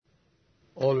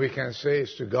All we can say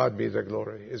is to God be the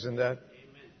glory. Isn't that?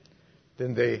 Amen.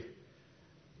 Didn't they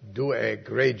do a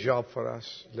great job for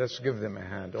us? Let's give them a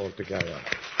hand all together.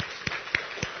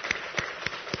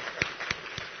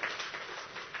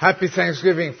 Happy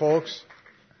Thanksgiving, folks.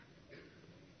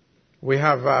 We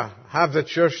have the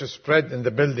church spread in the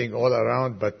building all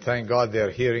around, but thank God they're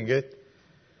hearing it.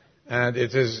 And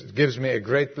it gives me a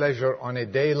great pleasure on a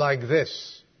day like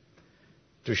this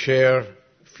to share a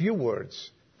few words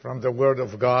from the Word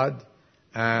of God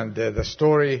and the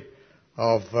story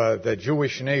of the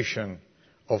Jewish nation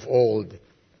of old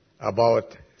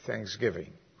about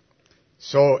Thanksgiving.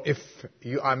 So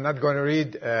I'm not going to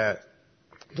read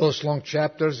those long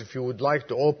chapters. If you would like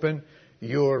to open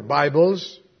your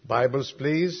Bibles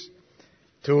please,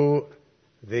 to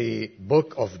the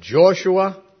book of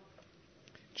Joshua,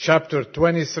 chapter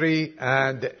 23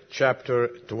 and chapter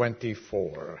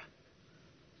 24.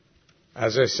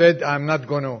 As I said, I'm not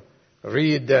going to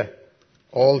read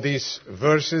all these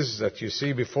verses that you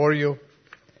see before you,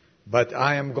 but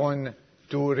I am going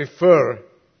to refer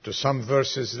to some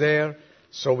verses there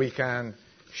so we can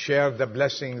share the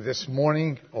blessing this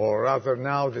morning, or rather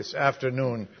now this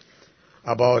afternoon,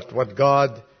 about what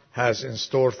God has in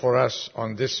store for us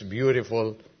on this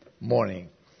beautiful morning.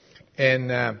 In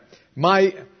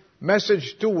my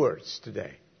message, 2 words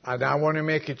today, and I want to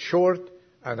make it short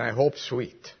and I hope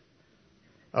sweet.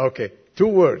 Okay, 2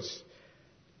 words.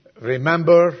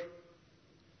 Remember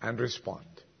and respond.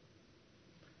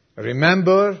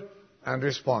 Remember and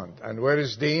respond. And where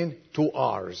is Dean? 2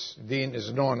 R's. Dean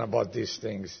is known about these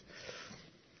things.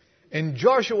 In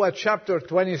Joshua chapter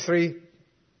 23,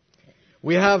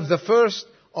 we have the first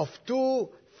of 2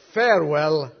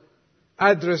 farewell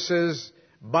addresses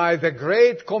by the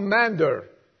great Commander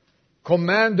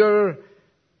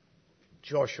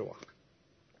Joshua.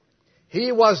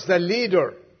 He was the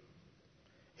leader.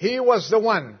 He was the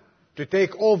one to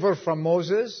take over from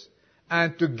Moses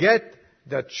and to get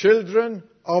the children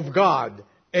of God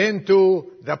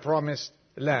into the promised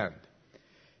land.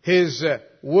 His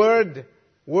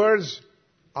words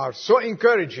are so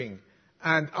encouraging,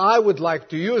 and I would like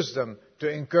to use them to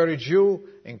encourage you,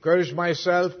 encourage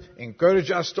myself, encourage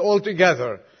us all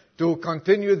together to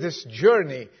continue this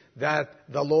journey that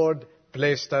the Lord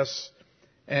placed us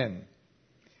in.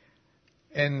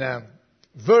 In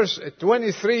verse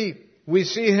 23, we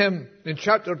see him, in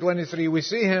chapter 23, we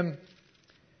see him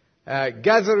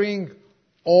gathering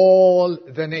all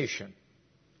the nation.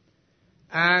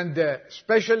 And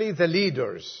especially the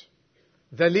leaders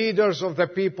of the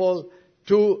people,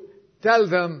 to tell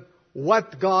them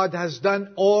what God has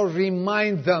done, or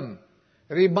remind them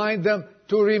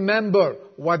to remember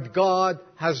what God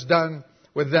has done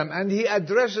with them. And he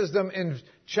addresses them in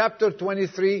chapter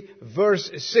 23, verse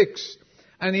 6.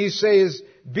 And he says,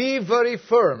 "Be very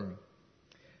firm,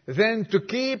 then to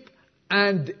keep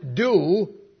and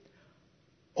do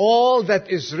all that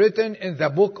is written in the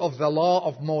book of the law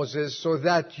of Moses, so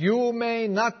that you may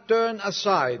not turn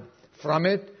aside from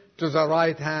it to the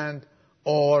right hand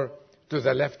or to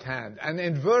the left hand." And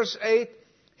in verse 8,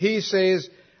 he says,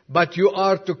 "But you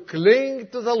are to cling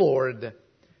to the Lord,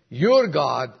 your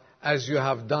God, as you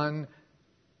have done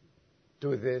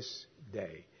to this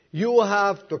day." You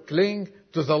have to cling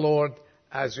to the Lord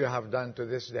as you have done to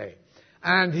this day.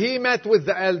 And he met with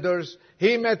the elders,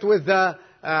 he met with the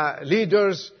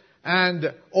leaders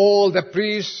and all the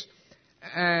priests.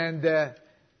 And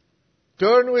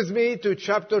turn with me to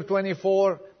chapter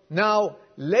 24. Now,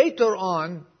 later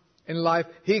on in life,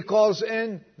 he calls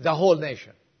in the whole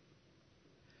nation.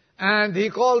 And he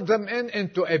called them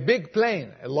into a big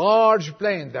plain, a large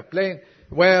plain, the plain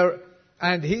where,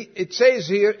 and it says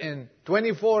here in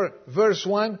 24 verse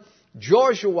 1,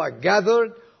 Joshua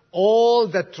gathered all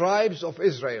the tribes of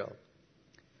Israel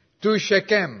to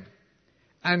Shechem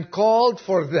and called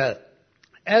for the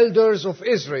elders of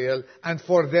Israel and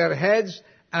for their heads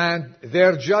and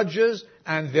their judges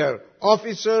and their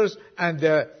officers, and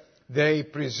they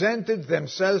presented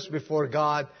themselves before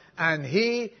God, and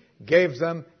he gave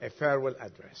them a farewell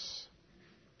address.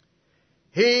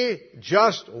 He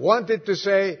just wanted to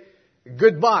say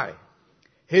goodbye.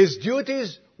 His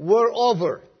duties were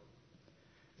over.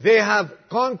 They have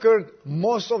conquered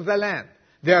most of the land.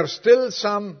 There are still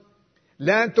some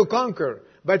land to conquer.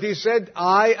 But he said,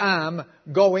 "I am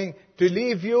going to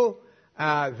leave you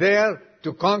there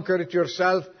to conquer it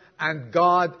yourself, and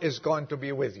God is going to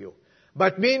be with you.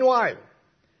 But meanwhile,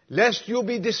 lest you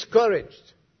be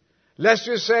discouraged, lest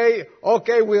you say,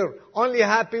 okay, we're only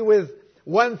happy with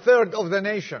 1/3 of the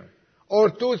nation, or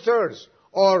 2/3,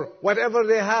 or whatever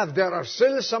they have. There are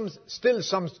still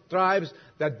some tribes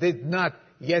that did not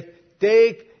yet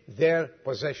take their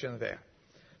possession there.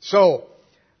 So,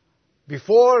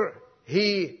 before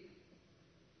he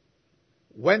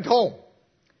went home,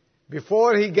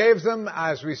 before he gave them,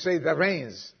 as we say, the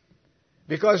reins,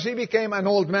 because he became an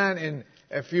old man,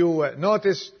 if you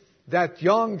notice that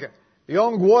young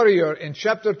warrior in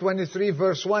chapter 23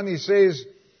 verse 1, he says,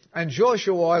 and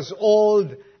Joshua was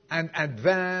old and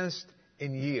advanced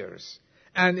in years.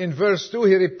 And in verse 2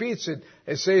 he repeats it.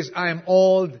 It says, I am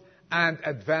old and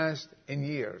advanced in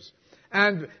years.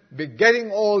 And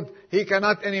getting old, he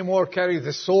cannot anymore carry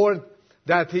the sword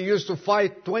that he used to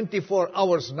fight 24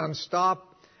 hours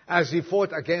non-stop as he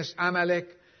fought against Amalek.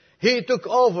 He took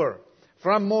over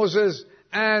from Moses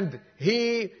and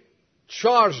he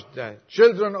charged the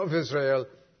children of Israel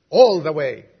all the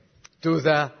way to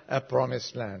the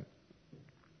promised land.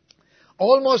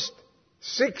 Almost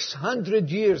 600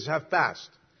 years have passed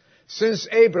since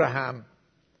Abraham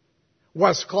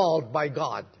was called by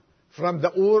God from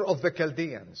the Ur of the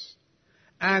Chaldeans.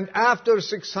 And after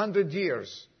 600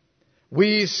 years,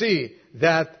 we see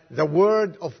that the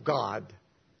Word of God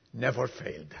never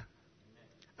failed.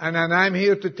 And I'm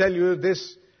here to tell you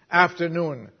this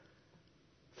afternoon,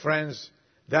 friends,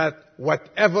 that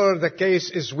whatever the case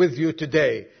is with you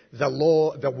today,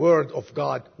 the Word of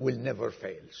God will never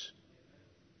fail.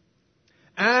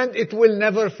 And it will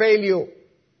never fail you,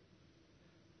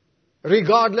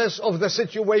 regardless of the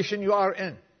situation you are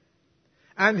in.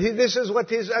 And this is what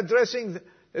he's addressing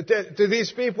to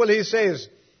these people. He says,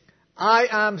 I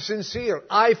am sincere.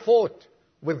 I fought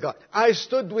with God. I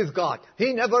stood with God.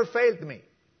 He never failed me.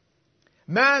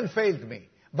 Man failed me,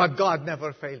 but God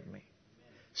never failed me.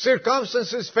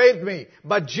 Circumstances failed me,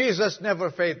 but Jesus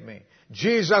never failed me.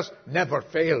 Jesus never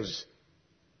fails.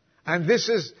 And this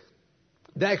is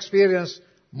the experience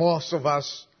most of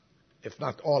us, if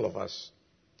not all of us,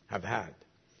 have had.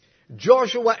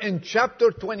 Joshua in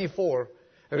chapter 24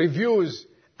 reviews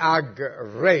a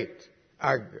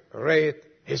great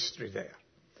history there.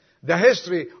 The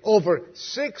history over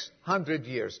 600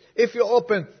 years. If you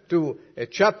open to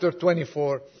chapter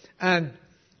 24 and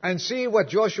see what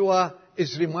Joshua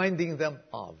is reminding them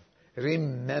of.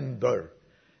 Remember.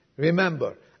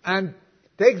 Remember. And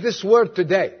take this word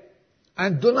today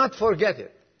and do not forget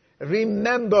it.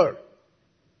 Remember.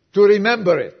 To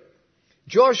remember it.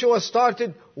 Joshua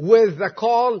started with the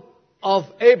call of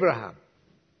Abraham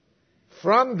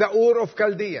from the Ur of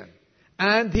Chaldean.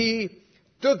 And he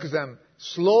took them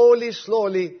slowly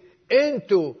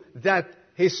into that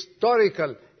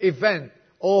historical event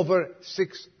over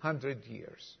 600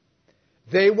 years.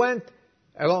 They went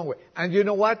a long way. And you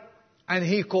know what? And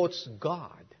he quotes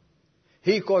God.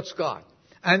 He quotes God.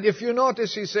 And if you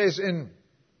notice, he says in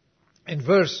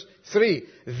verse 3,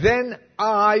 then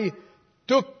I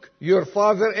took your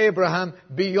father Abraham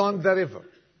beyond the river.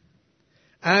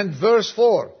 And verse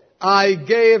 4, I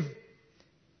gave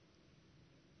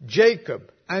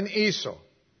Jacob and Esau.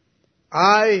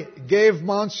 I gave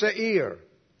Mount Seir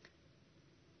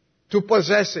to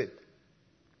possess it.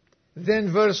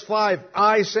 Then verse 5,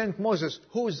 I sent Moses.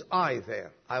 Whose I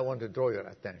there? I want to draw your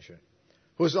attention.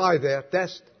 Whose I there?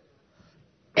 Test.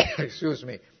 Excuse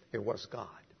me. It was God.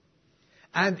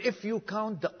 And if you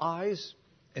count the eyes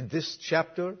in this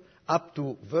chapter up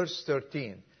to verse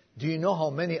 13, do you know how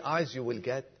many eyes you will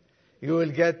get? You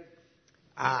will get,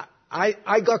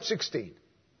 I got 16.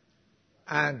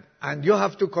 And you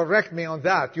have to correct me on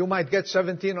that. You might get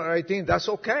 17 or 18. That's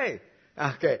okay.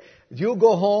 Okay. You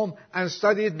go home and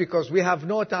study it because we have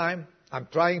no time. I'm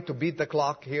trying to beat the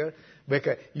clock here.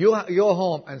 Because you go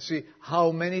home and see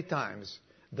how many times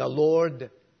the Lord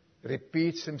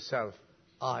repeats himself,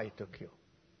 I took you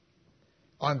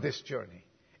on this journey.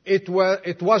 It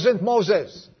wasn't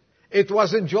Moses. It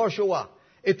wasn't Joshua.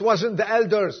 It wasn't the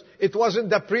elders. It wasn't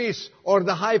the priests or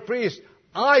the high priest.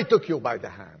 I took you by the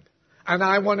hand. And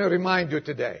I want to remind you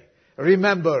today,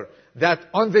 remember that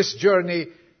on this journey,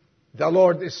 the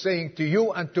Lord is saying to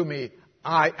you and to me,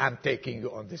 I am taking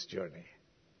you on this journey.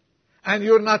 And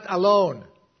you're not alone.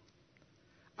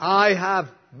 I have,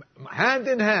 hand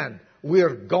in hand,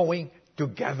 we're going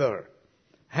together.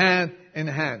 Hand in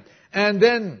hand. And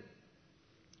then,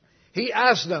 he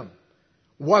asked them,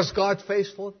 was God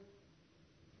faithful?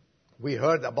 We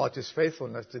heard about his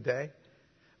faithfulness today.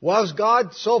 Was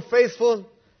God so faithful?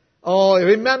 Oh,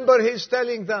 remember he's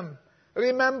telling them,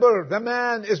 remember the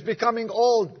man is becoming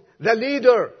old. The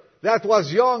leader that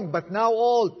was young but now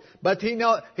old. But he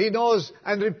knows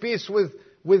and repeats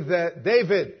with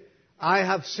David,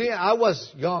 I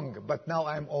was young but now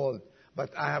I'm old.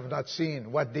 But I have not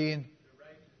seen, what, Dean?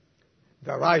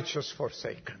 The righteous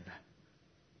forsaken.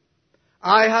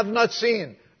 I have not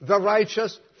seen the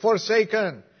righteous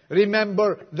forsaken.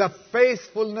 Remember, the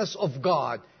faithfulness of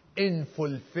God in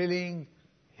fulfilling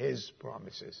His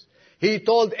promises. He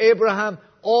told Abraham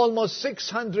almost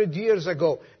 600 years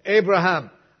ago, Abraham,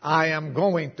 I am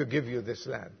going to give you this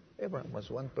land. Abraham was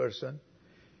one person.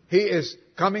 He is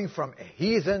coming from a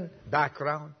heathen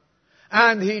background.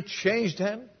 And He changed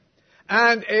him.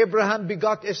 And Abraham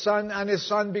begot a son, and his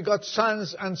son begot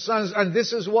sons and sons. And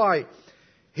this is why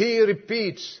he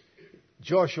repeats,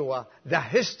 Joshua, the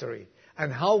history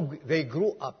and how they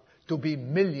grew up to be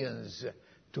millions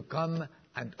to come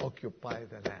and occupy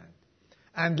the land.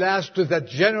 And last, to that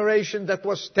generation that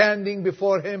was standing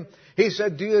before him, he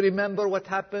said, do you remember what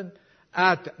happened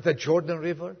at the Jordan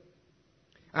River?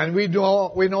 And we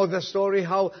know the story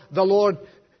how the Lord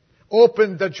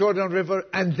opened the Jordan River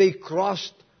and they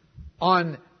crossed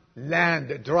on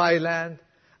land, dry land.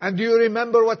 And do you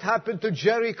remember what happened to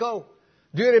Jericho?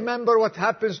 Do you remember what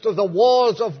happens to the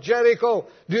walls of Jericho?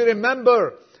 Do you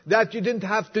remember that you didn't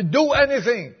have to do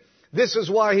anything? This is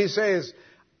why He says,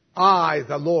 I,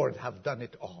 the Lord, have done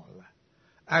it all.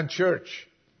 And church,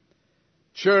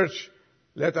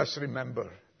 let us remember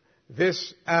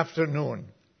this afternoon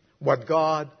what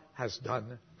God has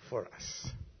done for us.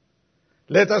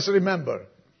 Let us remember.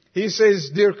 He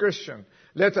says, dear Christian,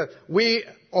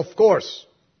 of course,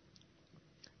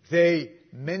 they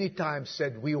many times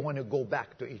said, we want to go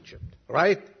back to Egypt,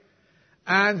 right?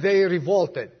 And they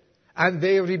revolted, and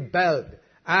they rebelled,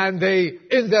 and they,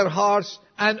 in their hearts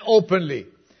and openly,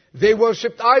 they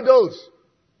worshipped idols.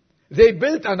 They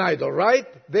built an idol, right?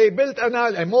 They built an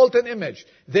idol, a molten image.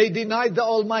 They denied the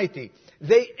Almighty.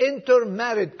 They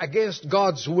intermarried against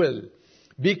God's will,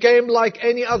 became like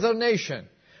any other nation.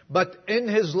 But in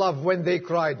His love, when they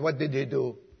cried, what did He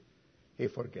do? He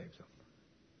forgave them.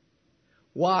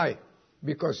 Why?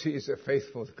 Because He is a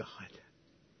faithful God.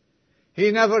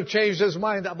 He never changed His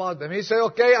mind about them. He said,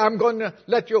 okay, I'm going to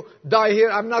let you die here.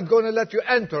 I'm not going to let you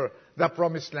enter the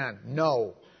promised land.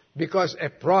 No. Because a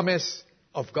promise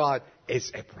of God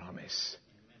is a promise.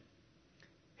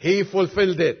 He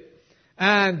fulfilled it.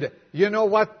 And you know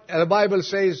what the Bible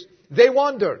says? They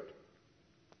wandered.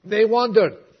 They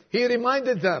wandered. He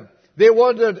reminded them. They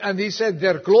wandered, and He said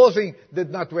their clothing did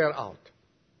not wear out.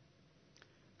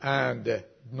 And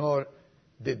nor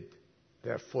did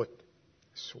their foot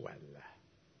swell.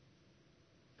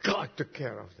 God took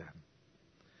care of them.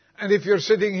 And if you're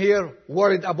sitting here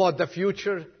worried about the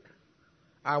future,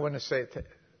 I want to say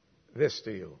this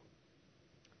to you.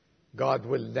 God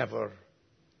will never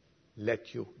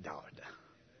let you down.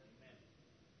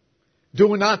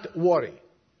 Do not worry.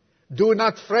 Do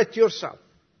not fret yourself.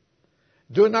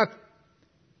 Do not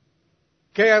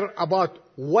care about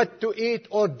what to eat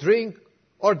or drink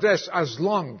or dress, as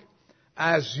long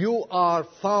as you are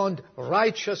found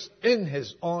righteous in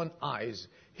His own eyes.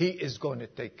 He is going to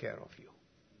take care of you.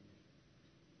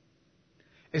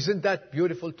 Isn't that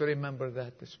beautiful to remember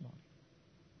that this morning?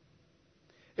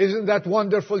 Isn't that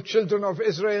wonderful, children of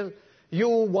Israel? You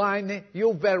were whining,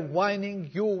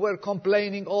 you were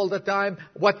complaining all the time.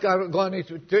 What are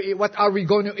we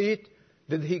going to eat?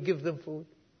 Did He give them food?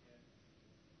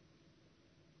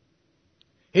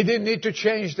 He didn't need to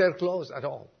change their clothes at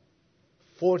all.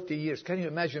 40 years. Can you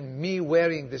imagine me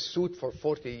wearing this suit for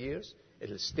 40 years?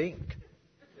 It'll stink.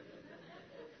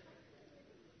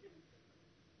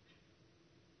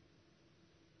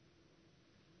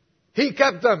 He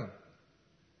kept them.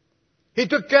 He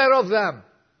took care of them.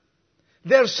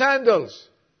 Their sandals,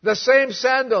 the same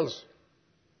sandals.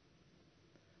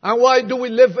 And why do we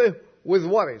live with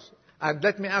worries? And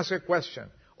let me ask you a question.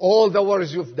 All the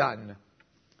worries you've done,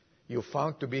 you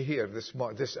found to be here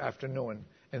this afternoon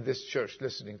in this church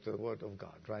listening to the Word of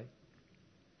God, right?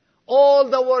 All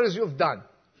the worries you've done,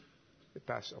 they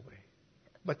pass away.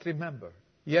 But remember,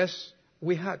 yes,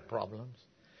 we had problems.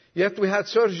 Yet we had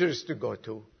surgeries to go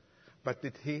to. But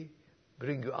did He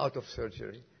bring you out of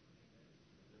surgery?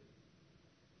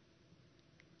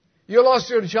 You lost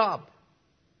your job.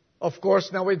 Of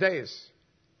course, nowadays,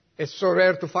 it's so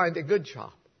rare to find a good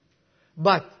job.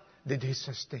 But did He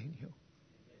sustain you?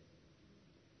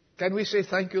 Can we say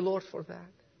thank you, Lord, for that?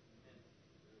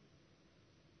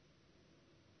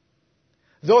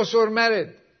 Those who are married,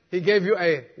 He gave you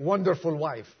a wonderful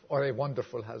wife or a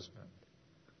wonderful husband.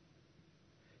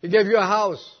 He gave you a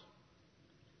house.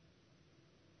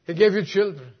 He gave you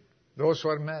children, those who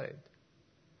are married.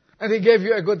 And He gave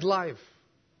you a good life.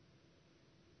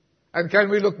 And can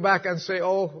we look back and say,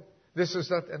 oh, this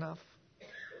is not enough?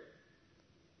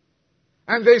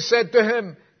 And they said to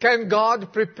Him, can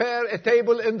God prepare a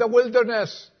table in the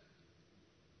wilderness?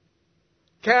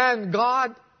 Can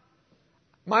God?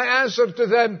 My answer to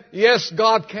them, yes,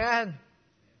 God can.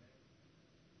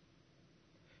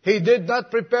 He did not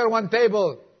prepare one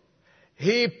table.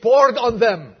 He poured on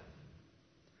them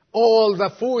all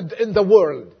the food in the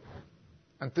world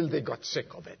until they got sick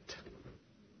of it.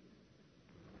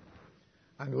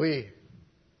 And we,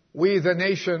 the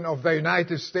nation of the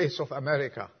United States of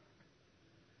America,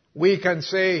 we can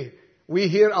say, we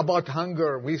hear about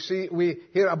hunger, we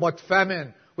hear about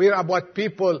famine, we hear about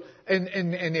people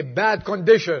in a bad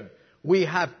condition. We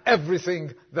have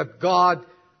everything that God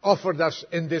offered us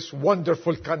in this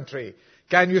wonderful country.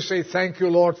 Can you say thank you,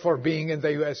 Lord, for being in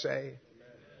the USA?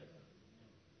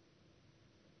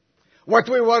 What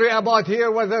we worry about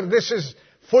here, whether this is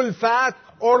full fat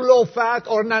or low fat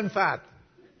or non-fat.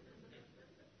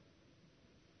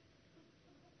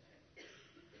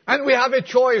 And we have a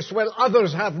choice while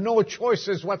others have no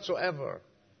choices whatsoever.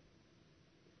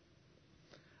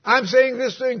 I'm saying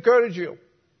this to encourage you.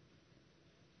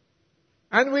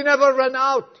 And we never run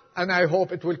out. And I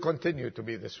hope it will continue to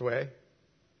be this way.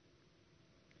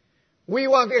 We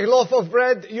want a loaf of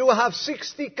bread. You have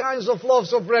 60 kinds of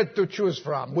loaves of bread to choose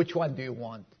from. Which one do you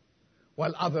want?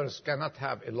 While others cannot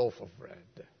have a loaf of bread.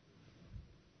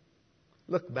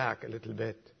 Look back a little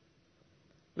bit.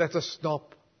 Let us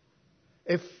stop.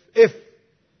 If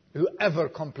you ever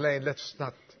complain, let's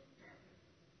not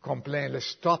complain.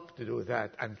 Let's stop to do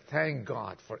that and thank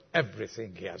God for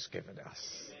everything He has given us.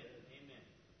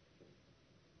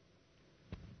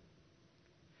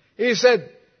 He said,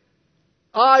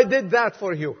 I did that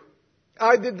for you.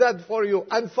 I did that for you.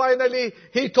 And finally,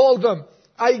 He told them,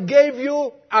 I gave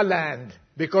you a land,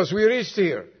 because we reached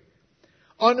here,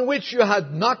 on which you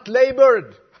had not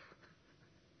labored.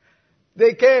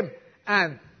 They came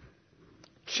and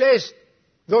chased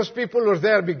those people who were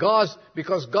there because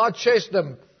God chased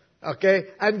them, okay,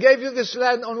 and gave you this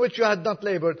land on which you had not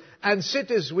labored, and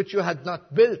cities which you had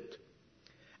not built.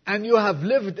 And you have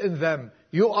lived in them.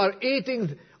 You are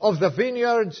eating of the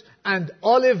vineyards and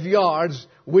olive yards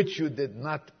which you did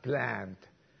not plant.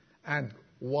 And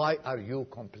why are you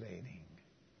complaining?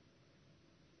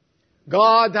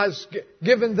 God has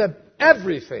given them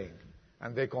everything,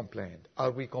 and they complained.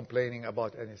 Are we complaining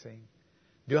about anything?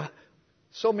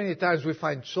 So many times we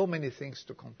find so many things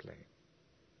to complain.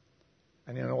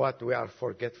 And you know what? We are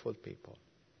forgetful people.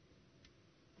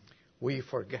 We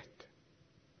forget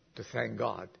to thank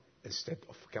God instead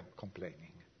of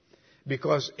complaining.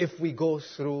 Because if we go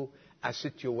through a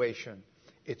situation,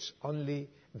 it's only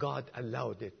God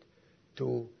allowed it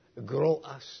to grow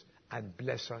us and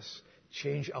bless us,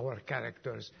 change our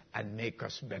characters, and make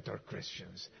us better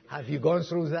Christians. Have you gone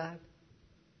through that?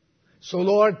 So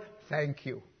Lord, thank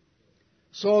you.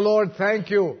 So Lord, thank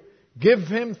you. Give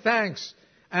Him thanks.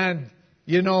 And,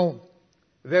 you know,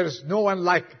 there's no one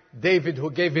like David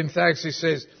who gave Him thanks. He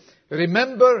says,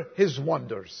 remember His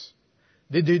wonders.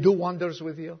 Did He do wonders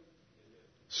with you?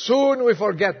 Soon we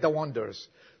forget the wonders.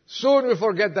 Soon we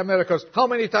forget the miracles. How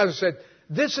many times said,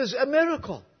 this is a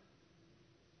miracle.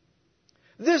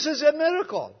 This is a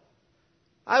miracle.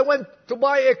 I went to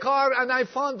buy a car and I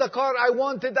found the car I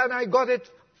wanted and I got it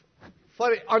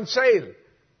on sale.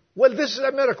 Well, this is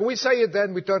a miracle. We say it,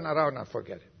 then we turn around and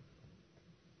forget it.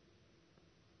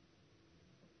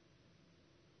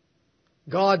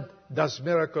 God does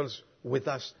miracles with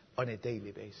us on a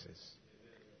daily basis.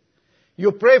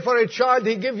 You pray for a child,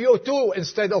 He gives you 2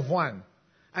 instead of 1.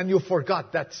 And you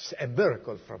forgot that's a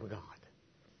miracle from God.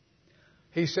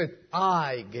 He said,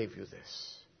 I gave you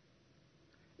this.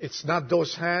 It's not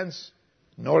those hands,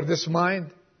 nor this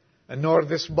mind, and nor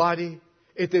this body.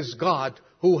 It is God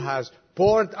who has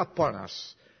poured upon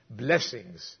us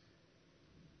blessings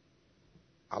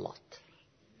a lot.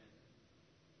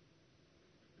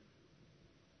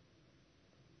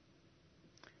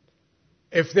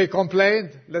 If they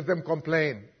complained, let them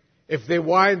complain. If they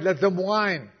whined, let them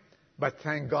whine. But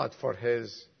thank God for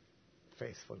His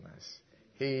faithfulness.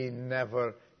 He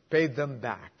never paid them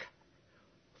back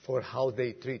for how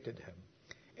they treated Him.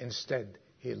 Instead,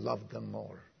 He loved them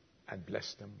more and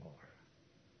blessed them more.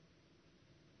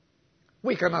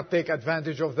 We cannot take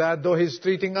advantage of that, though He's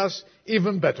treating us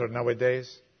even better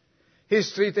nowadays.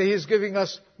 He's giving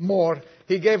us more.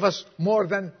 He gave us more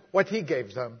than what He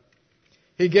gave them.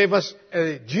 He gave us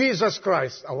Jesus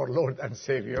Christ, our Lord and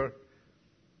Savior,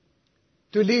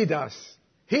 to lead us.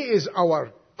 He is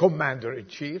our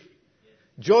commander-in-chief.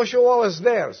 Joshua was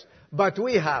theirs, but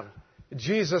we have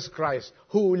Jesus Christ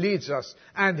who leads us.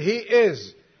 And He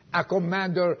is a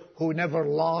commander who never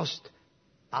lost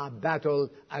a battle,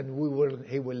 and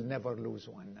He will never lose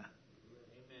one. Amen.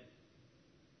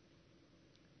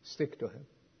 Stick to Him.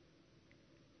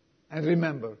 And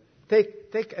remember,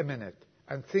 take a minute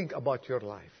and think about your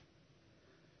life.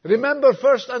 Remember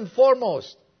first and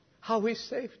foremost how He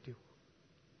saved you.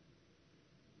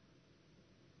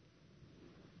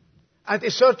 at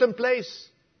a certain place,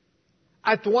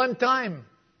 at one time,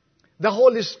 the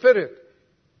Holy Spirit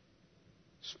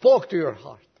spoke to your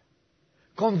heart,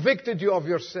 convicted you of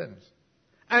your sins,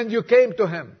 and you came to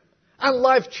Him, and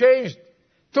life changed,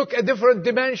 took a different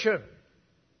dimension,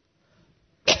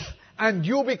 and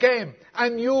you became a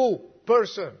new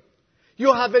person.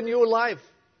 You have a new life.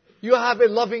 You have a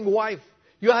loving wife.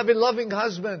 You have a loving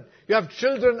husband. You have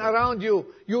children around you.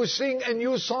 You sing a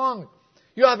new song.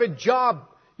 You have a job.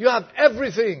 You have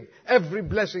everything. Every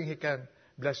blessing He can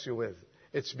bless you with.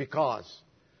 It's because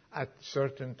at a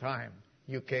certain time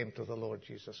you came to the Lord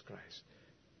Jesus Christ.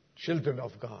 Children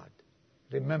of God,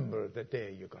 remember the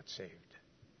day you got saved.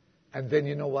 And then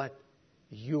you know what?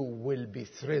 You will be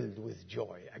thrilled with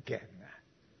joy again.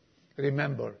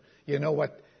 Remember, you know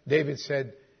what David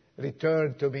said?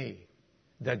 Return to me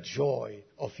the joy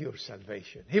of your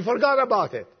salvation. He forgot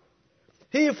about it.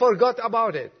 He forgot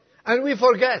about it. And we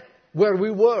forget where we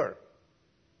were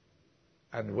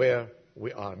and where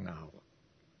we are now.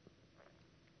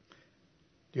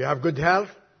 Do you have good health?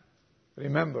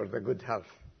 Remember the good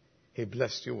health He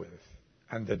blessed you with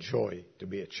and the joy to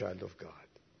be a child of God.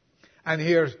 And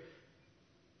here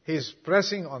He's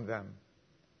pressing on them,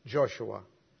 Joshua,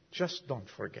 just don't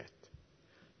forget.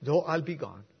 Though I'll be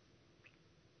gone,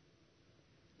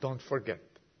 don't forget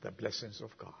the blessings of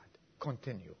God.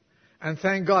 Continue. And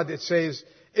thank God it says,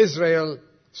 Israel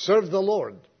served the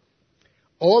Lord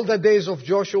all the days of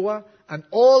Joshua and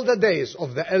all the days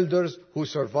of the elders who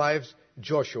survived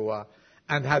Joshua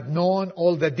and had known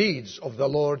all the deeds of the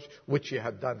Lord which He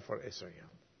had done for Israel.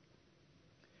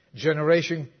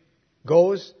 Generation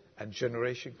goes and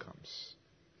generation comes.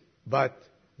 But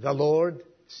the Lord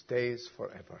stays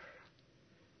forever.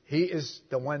 He is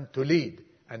the one to lead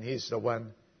and He's the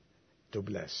one to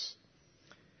bless.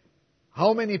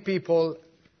 How many people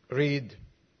read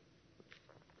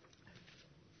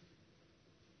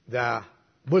the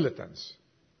bulletins?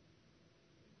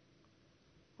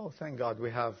 Oh, thank God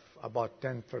we have about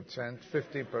 10%,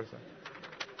 50%.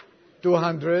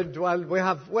 200, well, we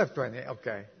have 20,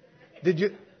 okay. Did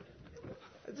you?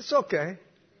 It's okay.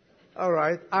 All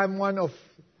right. I'm one of,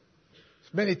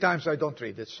 many times I don't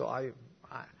read it, so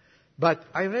but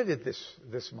I read it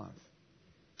this month.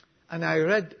 And I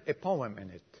read a poem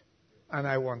in it. And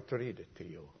I want to read it to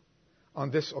you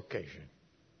on this occasion.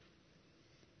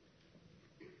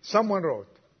 Someone wrote,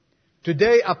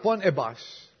 today upon a bus,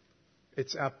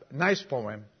 it's a nice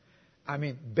poem. I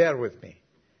mean, bear with me.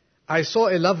 I saw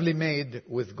a lovely maid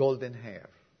with golden hair.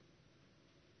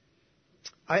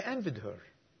 I envied her.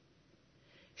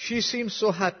 She seemed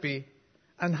so happy,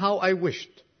 and how I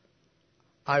wished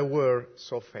I were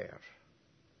so fair.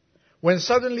 When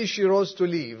suddenly she rose to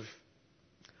leave,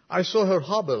 I saw her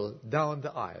hobble down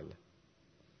the aisle.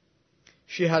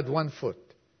 She had one foot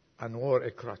and wore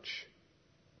a crutch.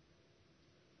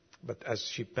 But as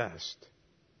she passed,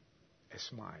 a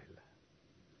smile.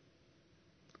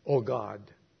 Oh God,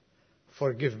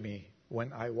 forgive me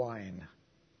when I whine.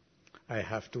 I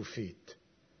have 2 feet.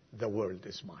 The world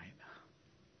is mine.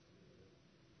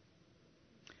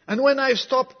 And when I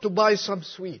stopped to buy some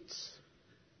sweets,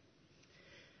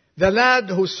 the lad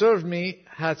who served me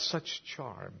had such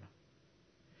charm.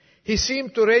 He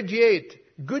seemed to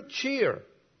radiate good cheer.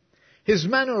 His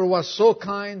manner was so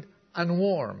kind and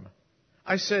warm.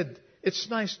 I said, it's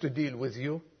nice to deal with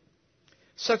you.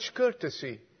 Such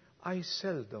courtesy I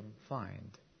seldom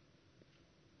find.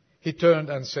 He turned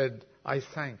and said, I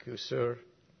thank you, sir.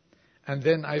 And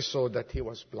then I saw that he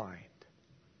was blind.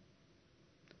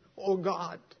 Oh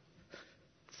God,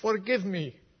 forgive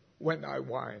me when I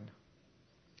whine.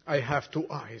 I have 2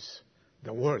 eyes.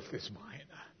 The world is mine.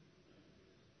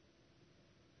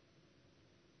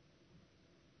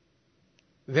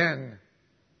 Then,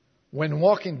 when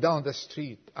walking down the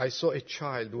street, I saw a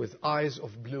child with eyes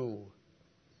of blue.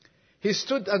 He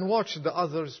stood and watched the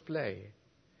others play.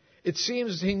 It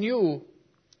seems he knew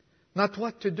not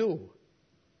what to do.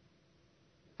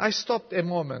 I stopped a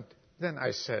moment. Then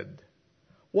I said,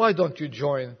 why don't you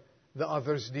join the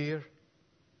others, dear?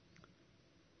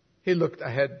 He looked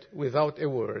ahead without a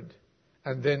word,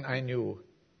 and then I knew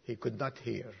he could not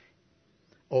hear.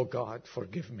 Oh God,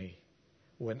 forgive me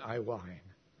when I whine.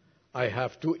 I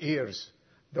have 2 ears,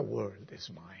 the world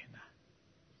is mine.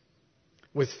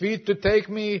 With feet to take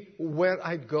me where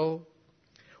I'd go,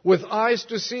 with eyes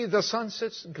to see the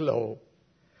sunset's glow,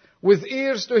 with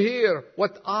ears to hear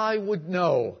what I would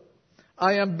know.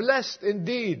 I am blessed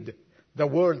indeed, the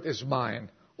world is mine.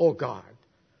 Oh God,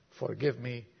 forgive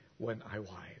me when I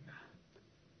whine.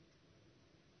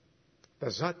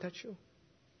 Does that touch you?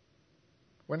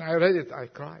 When I read it, I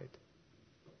cried.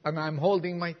 And I'm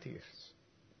holding my tears.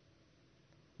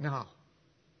 Now,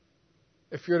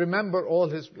 If you remember all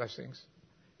His blessings,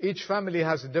 each family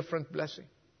has a different blessing.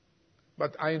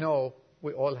 But I know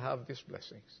we all have these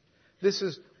blessings. This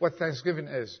is what Thanksgiving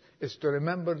is to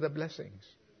remember the blessings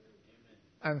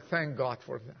and thank God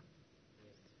for them.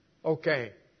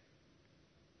 Okay.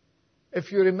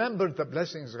 If you remember the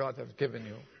blessings God has given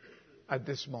you at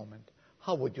this moment,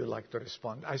 how would you like to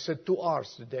respond? I said 2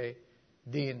 hours today.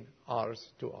 Dean, hours,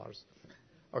 2 hours.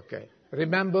 Okay.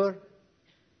 Remember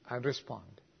and respond.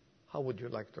 How would you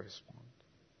like to respond?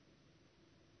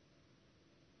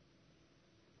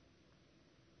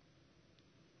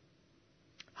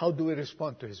 How do we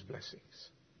respond to His blessings?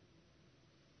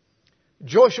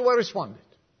 Joshua responded.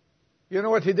 You know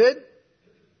what he did?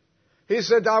 He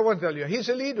said, I want to tell you, he's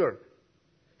a leader.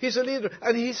 He's a leader.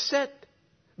 And he set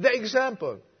the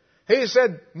example. He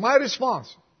said, my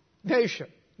response, nation,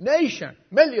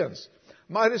 millions.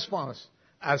 My response,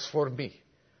 as for me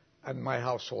and my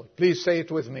household. Please say it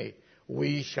with me.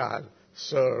 We shall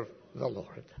serve the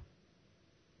Lord.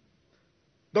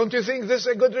 Don't you think this is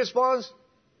a good response?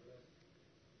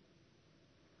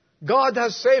 God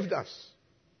has saved us.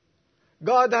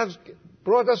 God has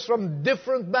brought us from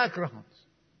different backgrounds.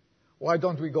 Why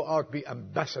don't we go out and be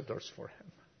ambassadors for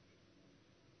Him?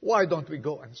 Why don't we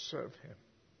go and serve Him?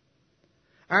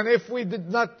 And if we did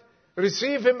not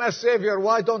receive Him as Savior,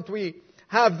 why don't we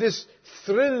have this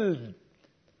thrill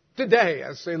today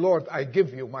and say, Lord, I give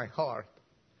you my heart.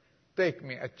 Take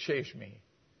me and change me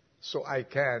so I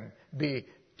can be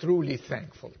truly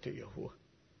thankful to you.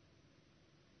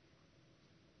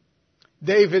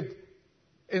 David,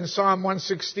 in Psalm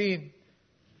 116,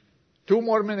 2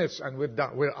 more minutes and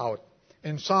we're out.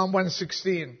 In Psalm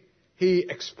 116, he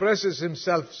expresses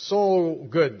himself so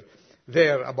good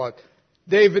there about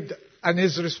David and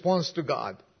his response to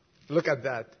God. Look at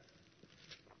that.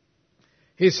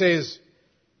 He says,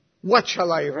 what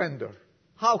shall I render?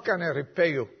 How can I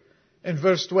repay you? In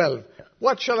verse 12,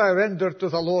 what shall I render to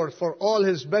the Lord for all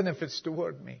His benefits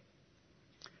toward me?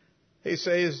 He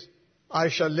says, I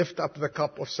shall lift up the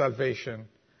cup of salvation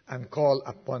and call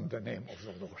upon the name of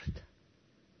the Lord.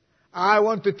 I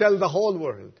want to tell the whole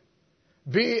world,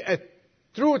 be a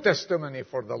true testimony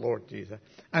for the Lord Jesus.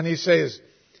 And he says,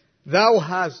 thou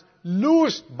hast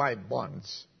loosed my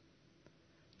bonds.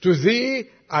 To thee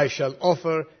I shall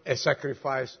offer a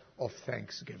sacrifice of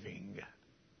thanksgiving.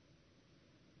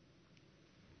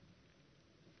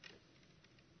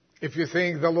 If you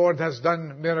think the Lord has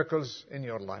done miracles in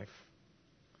your life,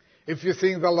 if you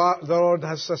think the Lord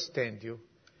has sustained you,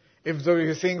 if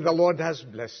you think the Lord has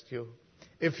blessed you,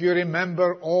 if you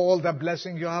remember all the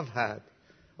blessing you have had,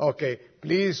 okay,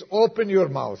 please open your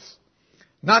mouth,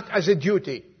 not as a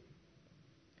duty,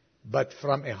 but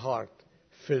from a heart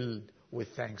filled with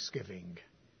thanksgiving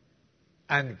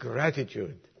and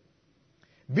gratitude.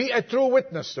 Be a true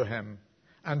witness to Him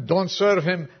and don't serve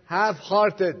Him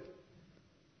half-hearted,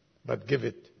 but give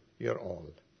it your all.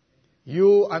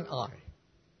 You and I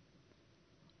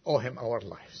owe Him our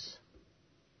lives.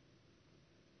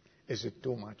 Is it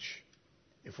too much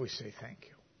if we say thank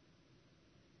you?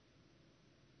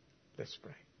 Let's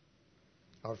pray.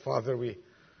 Our Father, we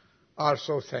are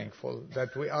so thankful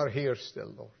that we are here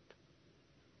still, Lord.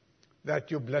 That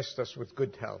you blessed us with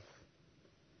good health,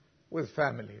 with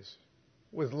families,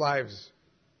 with lives,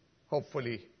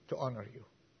 hopefully to honor you.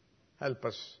 Help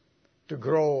us to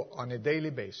grow on a daily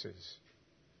basis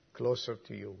closer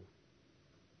to you.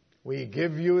 We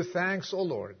give you thanks, O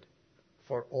Lord,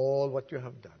 for all what you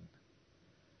have done.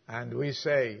 And we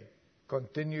say,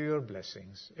 continue your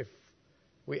blessings. If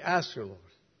we ask you, Lord,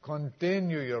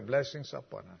 continue your blessings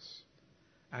upon us.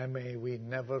 And may we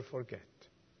never forget,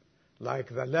 like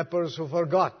the lepers who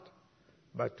forgot,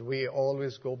 but we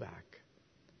always go back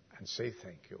and say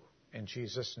thank you. In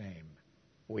Jesus' name,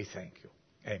 we thank you.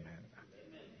 Amen.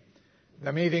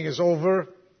 The meeting is over.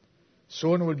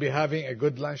 Soon we'll be having a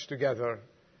good lunch together.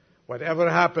 Whatever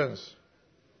happens,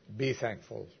 be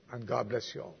thankful. And God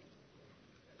bless you all.